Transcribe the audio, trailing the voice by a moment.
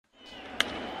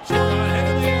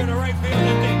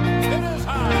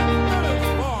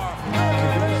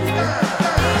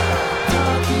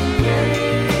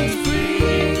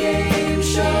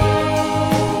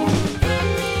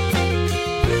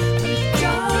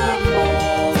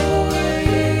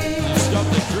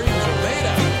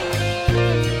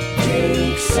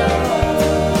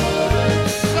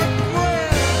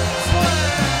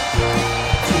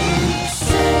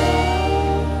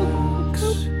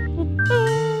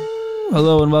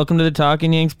Hello and welcome to the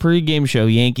Talking Yanks pregame show.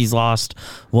 Yankees lost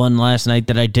one last night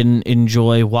that I didn't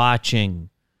enjoy watching.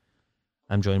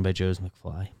 I'm joined by Joe's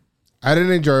McFly. I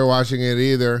didn't enjoy watching it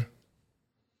either.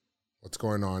 What's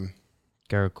going on?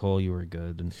 Garrett Cole, you were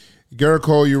good. Garrett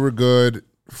Cole, you were good.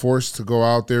 Forced to go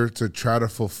out there to try to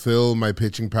fulfill my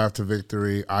pitching path to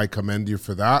victory. I commend you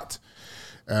for that.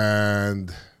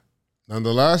 And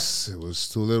nonetheless, it was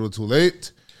too little too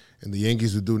late. And the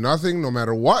Yankees would do nothing no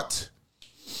matter what.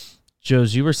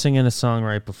 Joe's, you were singing a song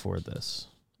right before this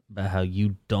about how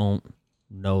you don't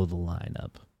know the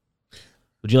lineup.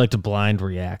 Would you like to blind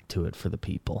react to it for the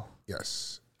people?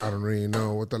 Yes. I don't really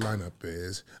know what the lineup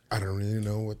is.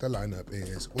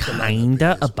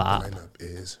 Kinda a bop.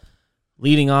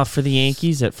 Leading off for the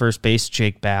Yankees at first base,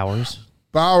 Jake Bauers.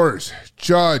 Bauers,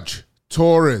 Judge,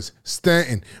 Torres,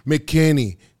 Stanton,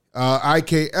 McKinney,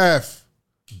 IKF,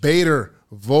 Bader,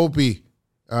 Volpe,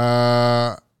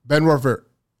 Ben Warford,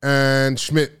 and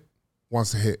Schmidt wants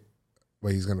to hit,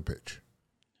 but he's going to pitch.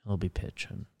 He'll be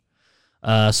pitching.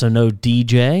 So no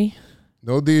DJ.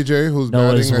 No DJ, who's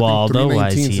no batting, Oswaldo. I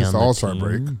think, 319 since the All-Star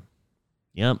break.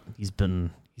 Yep, he's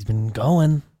been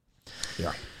going.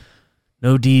 Yeah.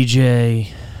 No DJ,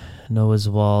 no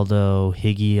Oswaldo,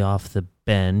 Higgy off the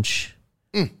bench.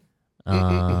 And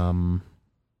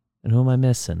who am I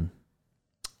missing?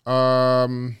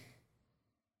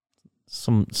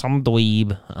 Some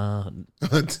dweeb.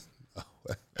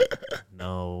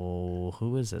 No,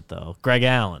 who is it though? Greg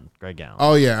Allen.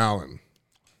 Oh yeah, Allen.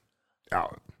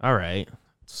 All right.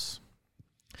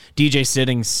 DJ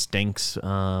Sitting stinks, but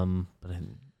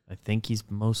I think he's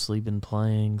mostly been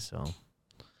playing. So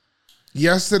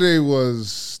yesterday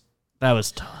was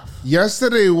tough.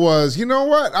 Yesterday was. You know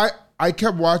what? I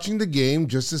kept watching the game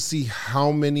just to see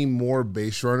how many more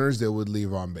base runners they would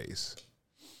leave on base.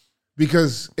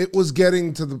 Because it was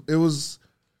getting to it was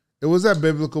at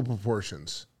biblical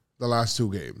proportions the last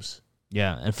two games.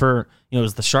 Yeah, and it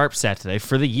was the sharp stat today.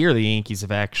 For the year, the Yankees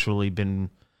have actually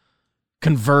been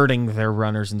converting their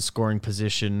runners in scoring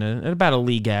position at about a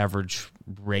league average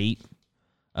rate.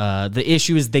 The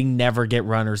issue is they never get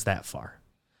runners that far.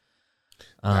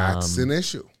 That's an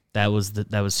issue. That was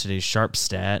today's sharp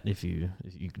stat. If you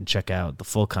can check out the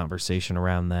full conversation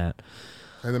around that.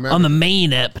 On the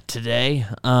main ep today.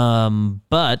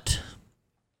 But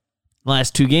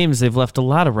last two games, they've left a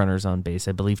lot of runners on base.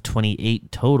 I believe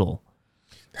 28 total.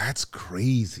 That's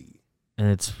crazy. And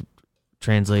it's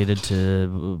translated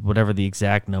to whatever the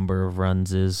exact number of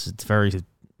runs is. It's very,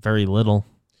 very little.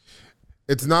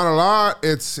 It's not a lot.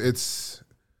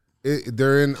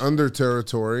 They're in under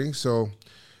territory, so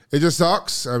it just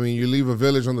sucks. I mean, you leave a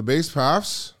village on the base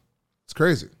paths. It's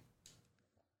crazy.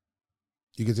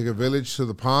 You can take a village to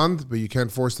the pond, but you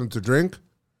can't force them to drink.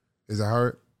 Is that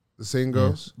how the saying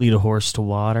goes? Lead a horse to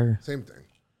water. Same thing.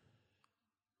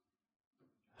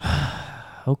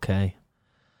 Okay.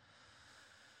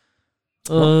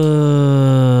 What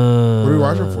are you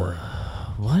watching for?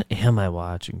 What am I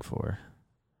watching for?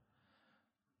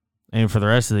 And for the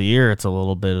rest of the year, it's a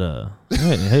little bit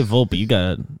hey, Volpe, you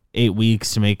got 8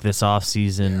 weeks to make this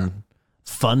offseason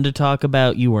fun to talk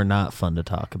about you or not fun to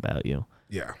talk about you.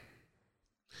 Yeah.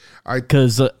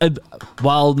 Because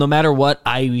while no matter what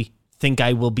I think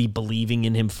I will be believing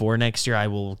in him for next year, I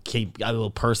will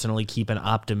personally keep an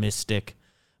optimistic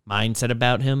mindset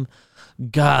about him.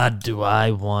 God, do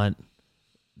I want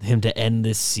him to end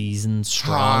this season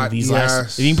strong. If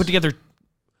you can put together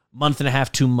month and a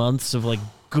half, 2 months of like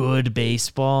good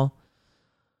baseball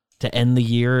to end the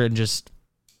year and just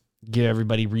give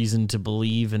everybody reason to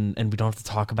believe, and we don't have to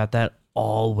talk about that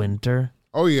all winter.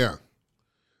 Oh yeah,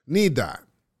 need that.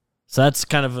 So that's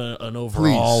kind of an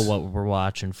overall what we're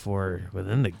watching for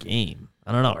within the game.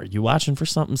 I don't know. Are you watching for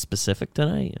something specific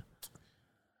tonight?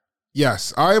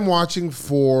 Yes, I am watching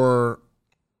for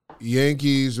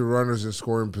Yankees runners in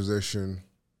scoring position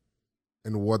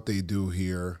and what they do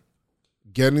here.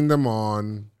 Getting them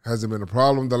on hasn't been a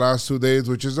problem the last 2 days,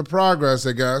 which is a progress,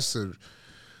 I guess. A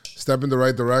step in the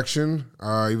right direction,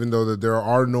 even though that there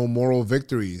are no moral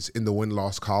victories in the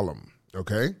win-loss column.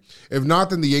 Okay? If not,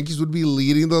 then the Yankees would be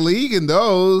leading the league in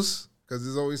those because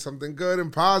there's always something good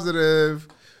and positive.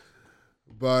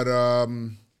 But,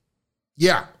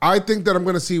 yeah, I think that I'm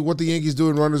going to see what the Yankees do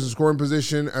in runners in scoring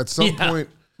position at some point.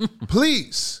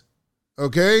 Please,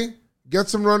 okay? Get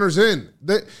some runners in.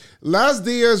 Las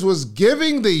Diaz was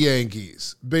giving the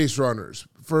Yankees base runners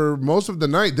for most of the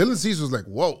night. Dylan Cease was like,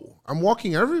 whoa, I'm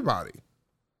walking everybody.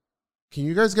 Can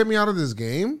you guys get me out of this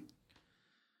game?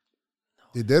 No.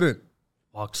 They didn't.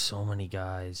 Walked so many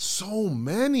guys. So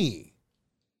many.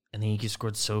 And the Yankees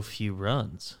scored so few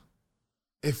runs.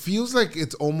 It feels like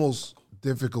it's almost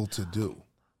difficult to do.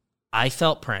 I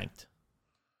felt pranked.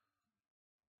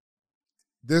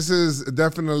 This is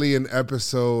definitely an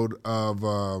episode of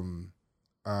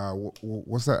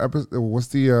what's that episode? What's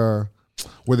the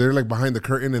where they're like behind the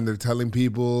curtain and they're telling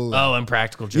people? Oh,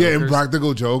 Impractical Jokers. Yeah,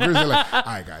 Impractical Jokers. They're like, all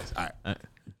right, guys, all right,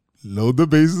 load the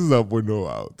bases up with no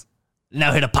outs.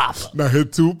 Now hit a pop-up. Now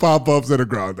hit 2 pop-ups and a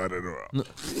ground out in a row.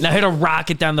 Now hit a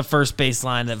rocket down the first base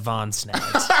line that Vaughn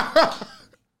snags.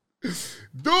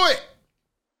 Do it.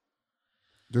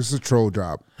 Just a troll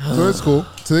job. So that's cool.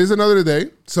 Today's another day.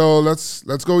 So let's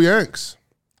go Yanks.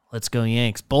 Let's go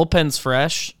Yanks. Bullpen's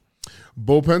fresh.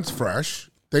 Bullpen's fresh.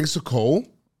 Thanks to Cole.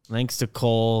 Thanks to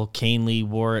Cole. Canely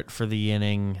wore it for the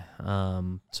inning.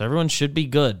 So everyone should be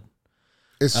good.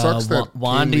 It sucks that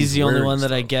Wandy's the only one that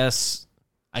stuff.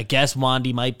 I guess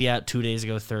Wandy might be out 2 days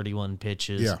ago, 31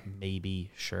 pitches. Yeah.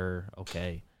 Maybe. Sure.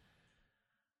 Okay.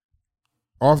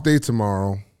 Off day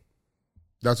tomorrow.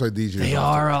 That's why DJ. They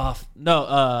are off.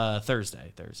 No,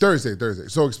 Thursday. Thursday.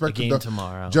 So expect the game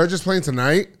tomorrow. Judge is playing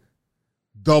tonight.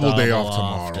 Double day off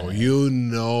tomorrow. Day. You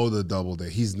know the double day.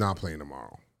 He's not playing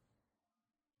tomorrow.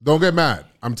 Don't get mad.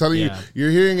 I'm telling you, you're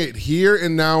hearing it here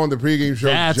and now on the pregame show.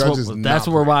 That's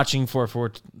what we're watching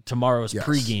for tomorrow's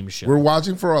pregame show. We're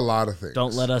watching for a lot of things.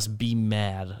 Don't let us be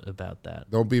mad about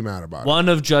that. Don't be mad about it. One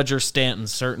of Judge or Stanton,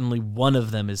 certainly one of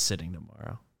them is sitting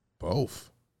tomorrow. Both.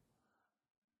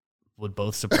 Would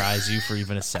both surprise you for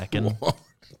even a second?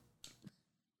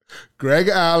 Greg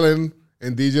Allen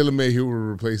and DJ LeMahieu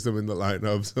will replace them in the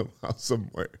lineup somehow,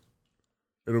 somewhere.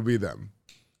 It'll be them.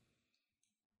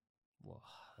 Well,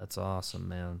 that's awesome,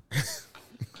 man.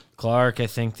 Clark, I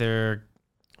think they're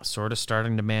sort of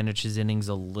starting to manage his innings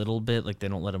a little bit. Like they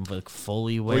don't let him like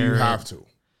fully wear it. Well, you have to,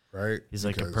 right? He's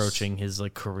like approaching his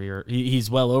like career.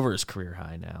 He's well over his career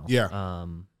high now. Yeah.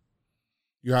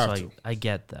 You have to. I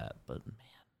get that, but man.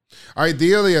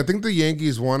 Ideally, I think the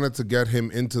Yankees wanted to get him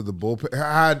into the bullpen.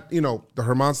 Had, the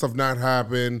Herman stuff not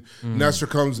happen, Nestor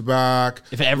comes back.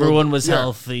 If everyone was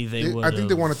healthy, they would. I think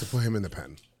they wanted to put him in the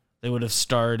pen. They would have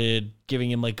started giving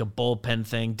him like a bullpen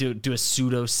thing. Do a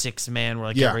pseudo 6-man where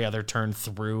like every other turn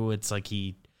through, it's like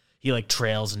he like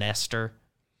trails Nestor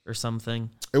or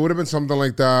something. It would have been something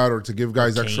like that, or to give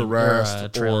guys extra rest, or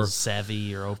trails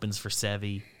Sevy or opens for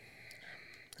Sevy.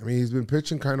 I mean, he's been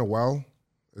pitching kind of well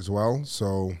as well,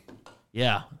 so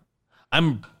yeah,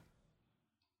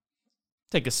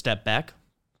 take a step back.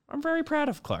 I'm very proud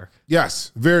of Clark.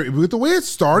 Yes, with the way it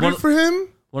started for him.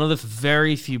 One of the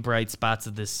very few bright spots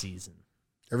of this season.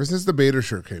 Ever since the Bader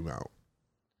shirt came out.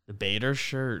 The Bader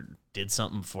shirt did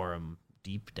something for him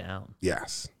deep down.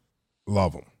 Yes.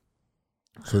 Love him.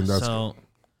 So that's good.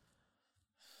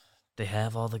 They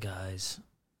have all the guys,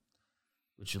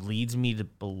 which leads me to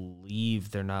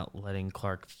believe they're not letting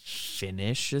Clark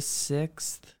finish a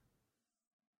 6th.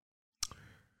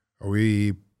 Are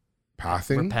we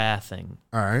pathing? We're pathing.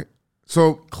 All right.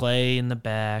 So Clay in the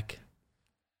back.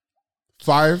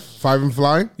 5 and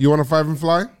fly. You want a 5 and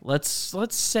fly? Let's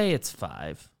say it's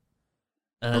 5.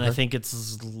 And then I think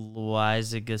it's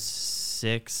Loizaga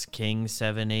 6, King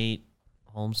 7, 8,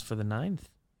 Holmes for the 9th.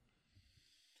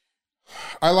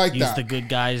 I like that. Use the good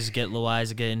guys, get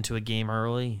Loizaga into a game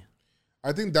early.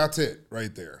 I think that's it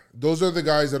right there. Those are the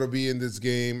guys that'll be in this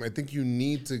game. I think you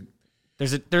need to.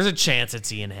 There's a chance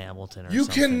it's Ian Hamilton or something. You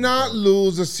cannot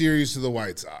lose a series to the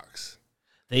White Sox.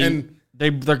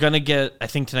 They're gonna get. I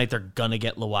think tonight they're gonna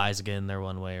get Loizaga in there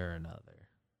one way or another.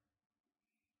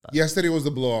 But yesterday was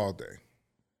the blowout day.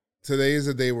 Today is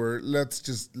a day where let's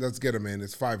get him in.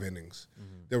 It's 5 innings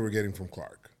that we're getting from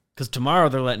Clark. Because tomorrow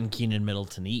they're letting Keenan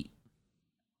Middleton eat.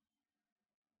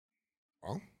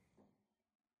 Well,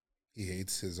 he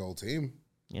hates his old team.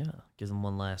 Yeah, gives him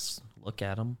one last look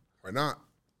at him. Why not?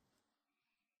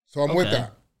 So I'm with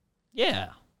that. Yeah,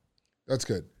 that's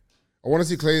good. I want to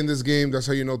see Clay in this game. That's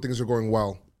how you know things are going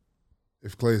well.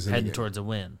 If Clay is in heading the game. Towards a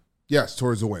win. Yes,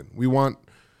 towards a win. We want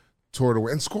toward a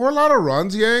win. And score a lot of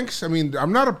runs, Yanks. I mean,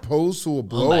 I'm not opposed to a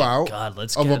blowout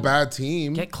of a bad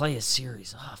team. Get Clay a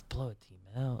series off. Blow a team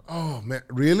out. Oh, man.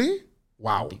 Really?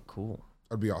 Wow. That'd be cool.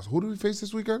 That'd be awesome. Who do we face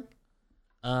this weekend?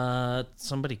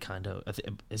 Somebody kind of.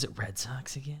 Is it Red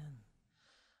Sox again?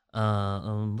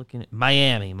 I'm looking at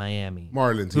Miami.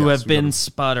 Marlins, who have been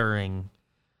sputtering.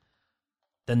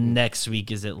 The next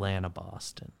week is Atlanta,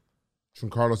 Boston.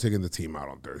 Giancarlo's taking the team out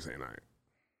on Thursday night.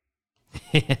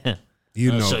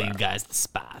 I'll show you guys the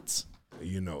spots.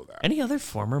 You know that. Any other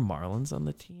former Marlins on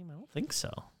the team? I don't think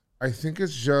so. I think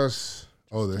it's just.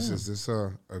 Oh, is this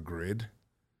a grid?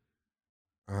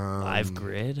 Live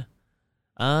grid?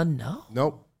 No.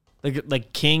 Nope.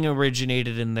 Like King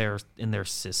originated in their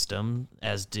system,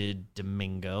 as did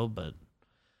Domingo, but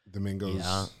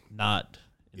Domingo's not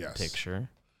in the picture.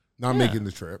 not making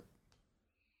the trip.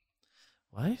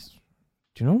 Why?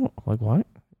 Do you know, like, why?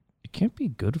 It can't be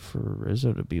good for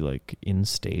Rizzo to be, like, in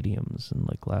stadiums and,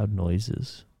 like, loud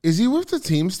noises. Is he with the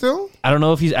team still? I don't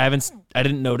know if he's... I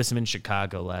didn't notice him in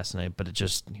Chicago last night, but he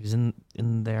was in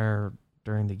there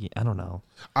during the game. I don't know.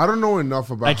 I don't know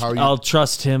enough about I'll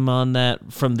trust him on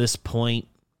that from this point.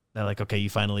 That, like, okay, you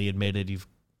finally admitted you're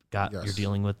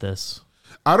dealing with this.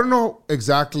 I don't know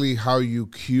exactly how you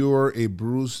cure a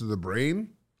bruise to the brain,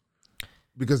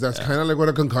 because that's kind of like what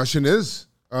a concussion is.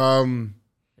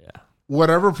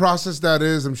 Whatever process that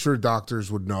is, I'm sure doctors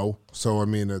would know. So, I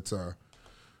mean, it's...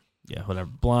 Yeah, whatever.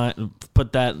 Blind.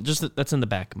 Put that... That's in the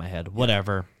back of my head.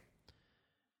 Whatever.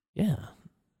 Yeah.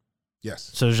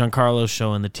 Yes. So, Giancarlo's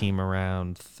showing the team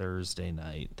around Thursday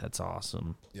night. That's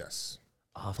awesome. Yes.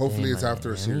 Hopefully it's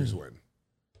after a series win.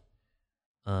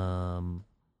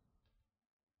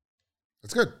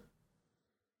 That's good.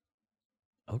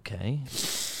 Okay.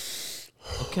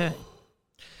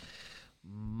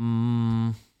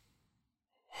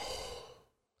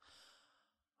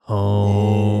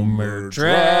 Homer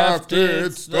draft.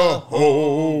 It's the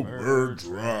Homer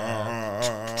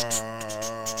draft.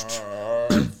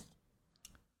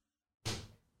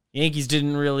 Yankees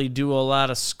didn't really do a lot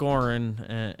of scoring,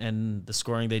 and the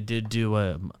scoring they did do,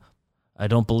 I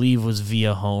don't believe, was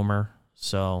via Homer.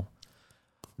 So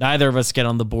neither of us get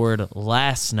on the board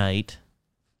last night.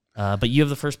 But you have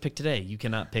the first pick today. You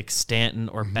cannot pick Stanton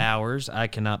or Bowers. I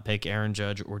cannot pick Aaron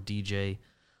Judge or DJ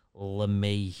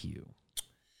LeMahieu.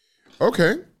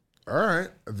 Okay. All right.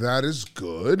 That is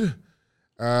good.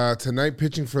 Tonight,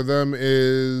 pitching for them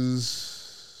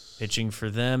is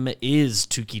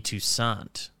Touki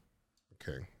Toussaint.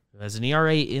 Okay. Who has an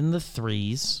ERA in the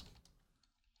 3s.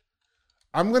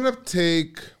 I'm going to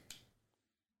take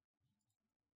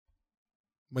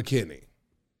McKinney.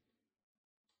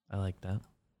 I like that.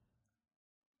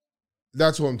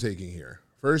 That's what I'm taking here.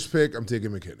 First pick, I'm taking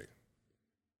McKinney.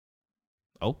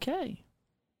 Okay.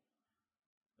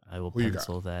 I will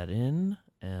pencil that in.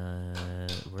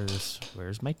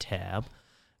 Where's my tab?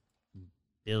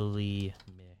 Billy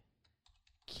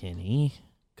McKinney,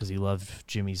 because he loved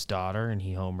Jimmy's daughter and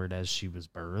he homered as she was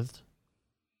birthed.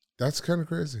 That's kind of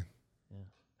crazy. Yeah.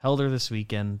 Held her this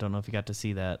weekend. Don't know if you got to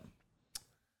see that.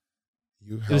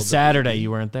 It was Saturday.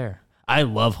 You weren't there. I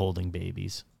love holding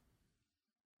babies.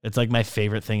 It's like my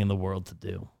favorite thing in the world to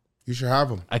do. You should have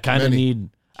them. I kind of need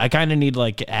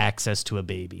like access to a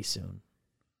baby soon.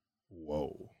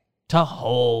 Whoa. To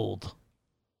hold.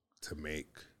 To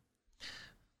make.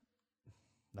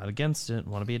 Not against it.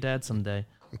 Want to be a dad someday.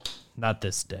 Not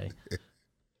this day.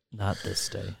 Not this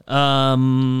day. I'll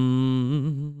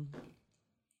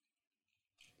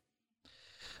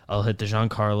hit the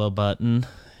Giancarlo button.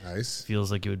 Nice.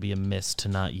 Feels like it would be a miss to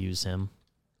not use him.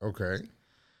 Okay.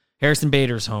 Harrison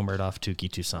Bader's homered off Touki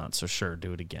Toussaint, so sure,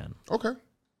 do it again. Okay. And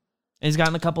he's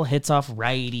gotten a couple hits off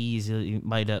righties. He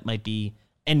might be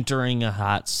entering a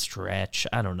hot stretch.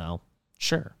 I don't know.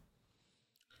 Sure.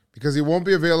 Because he won't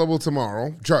be available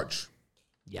tomorrow. Judge.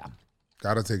 Yeah.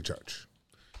 Got to take Judge.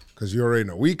 Because you already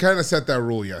know. We kind of set that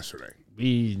rule yesterday.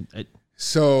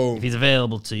 So if he's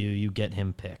available to you, you get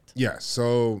him picked. Yeah.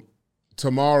 So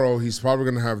tomorrow he's probably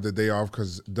going to have the day off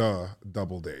because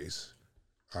double days.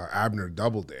 Abner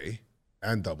double day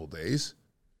and double days.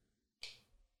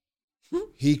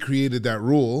 He created that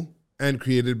rule and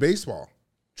created baseball.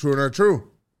 True or not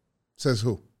true? Says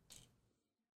who?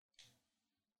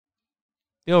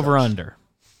 The over-under.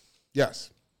 Yes.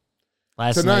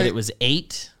 Last night it was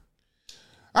 8.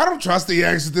 I don't trust the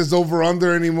Yanks with this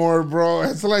over-under anymore, bro.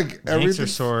 It's like everything. Yanks are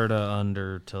sort of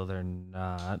under till they're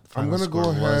not. I'm going to go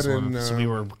ahead and... So we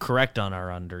were correct on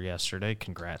our under yesterday.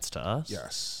 Congrats to us.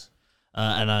 Yes.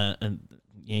 And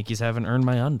Yankees haven't earned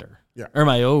my under. Yeah. Or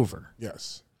my over.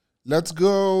 Yes. Let's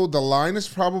go. The line is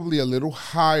probably a little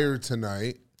higher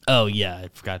tonight. Oh, yeah. I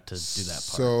forgot to do that part.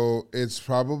 So it's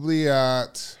probably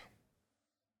at...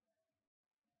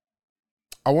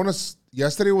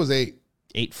 Yesterday was 8.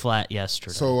 8 flat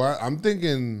yesterday. So I'm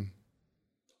thinking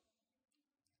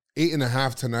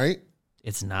 8.5 tonight.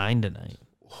 It's 9 tonight.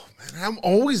 Oh, man, I'm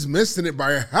always missing it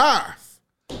by a half.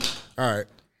 All right.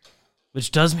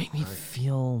 Which does make me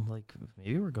feel like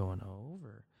maybe we're going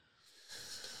over.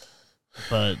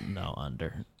 But no,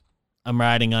 under. I'm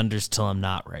riding unders till I'm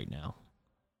not right now.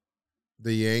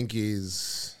 The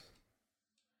Yankees.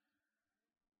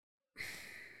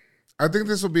 I think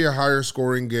this will be a higher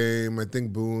scoring game. I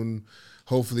think Boone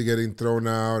hopefully getting thrown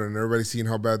out and everybody seeing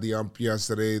how bad the ump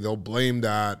yesterday, they'll blame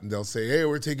that and they'll say, hey,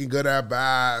 we're taking good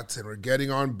at-bats and we're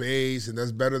getting on base and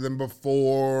that's better than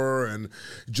before. And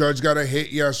Judge got a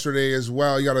hit yesterday as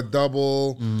well. You got a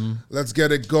double. Mm-hmm. Let's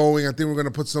get it going. I think we're going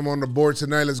to put some on the board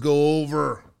tonight. Let's go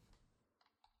over.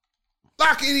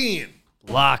 Lock it in.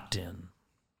 Locked in.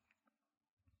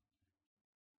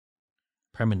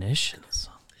 Premonitions.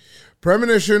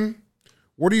 Premonition.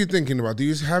 What are you thinking about? Do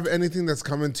you have anything that's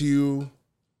coming to you?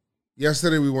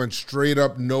 Yesterday we went straight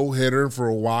up no-hitter for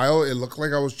a while. It looked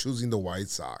like I was choosing the White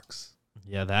Sox.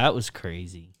 Yeah, that was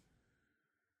crazy.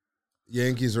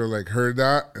 Yankees are like heard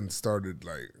that and started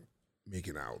like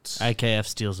making outs. IKF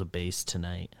steals a base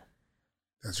tonight.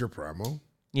 That's your promo?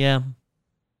 Yeah.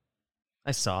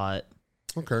 I saw it.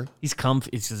 Okay. He's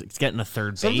it's getting a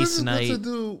third Sometimes base tonight. Sometimes it's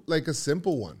good to do like a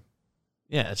simple one.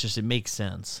 Yeah, it's just it makes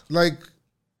sense. Like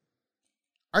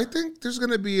I think there's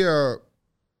going to be a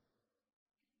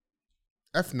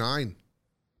F9.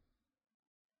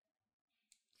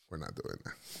 We're not doing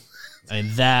that. And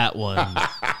that one,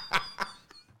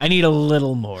 I need a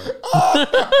little more.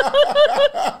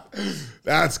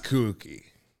 That's kooky.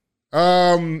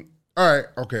 All right,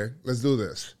 okay, let's do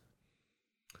this.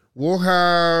 We'll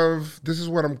have this is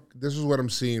what I'm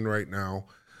seeing right now.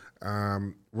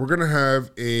 We're gonna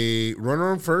have a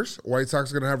runner on first. White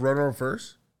Sox are gonna have runner on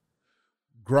first.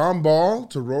 Ground ball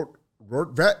to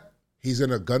Rort Vet. He's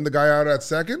going to gun the guy out at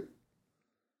second.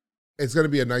 It's going to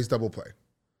be a nice double play.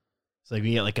 It's like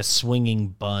we get like a swinging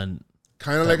bunt.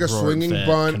 Kind of like a swinging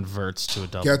bunt. Converts to a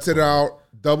double Gets play. It out.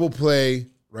 Double play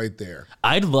right there.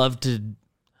 I'd love to.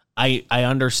 I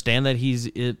understand that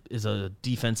it is a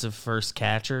defensive first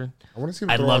catcher. I want to see.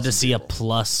 I'd love to see a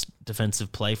plus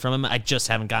defensive play from him. I just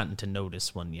haven't gotten to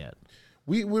notice one yet.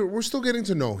 We're still getting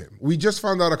to know him. We just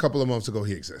found out a couple of months ago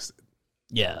he existed.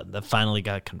 Yeah, that finally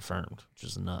got confirmed, which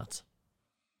is nuts.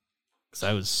 Because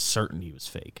I was certain he was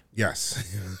fake.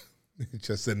 Yes.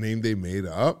 Just a name they made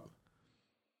up.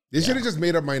 They should have just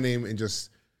made up my name and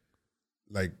just,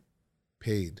 like,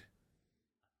 paid.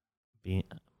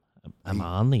 I'm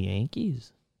on the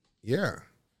Yankees. Yeah.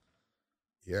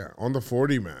 Yeah. On the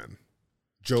 40, man.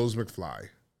 Joe's McFly.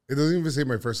 It doesn't even say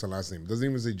my first and last name. It doesn't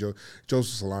even say Joe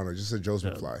Solano. It just said Joe's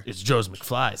McFly. It's Joe's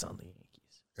McFly's on the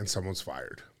Yankees. And someone's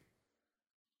fired.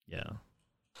 Yeah.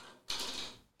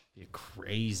 Be a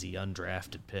crazy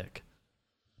undrafted pick.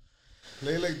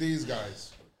 Play like these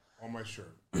guys on my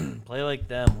shirt. Play like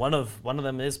them. One of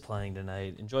them is playing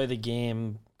tonight. Enjoy the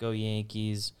game. Go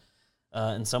Yankees.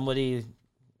 And somebody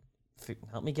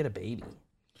help me get a baby.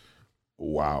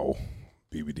 Wow.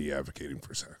 BBD advocating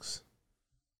for sex.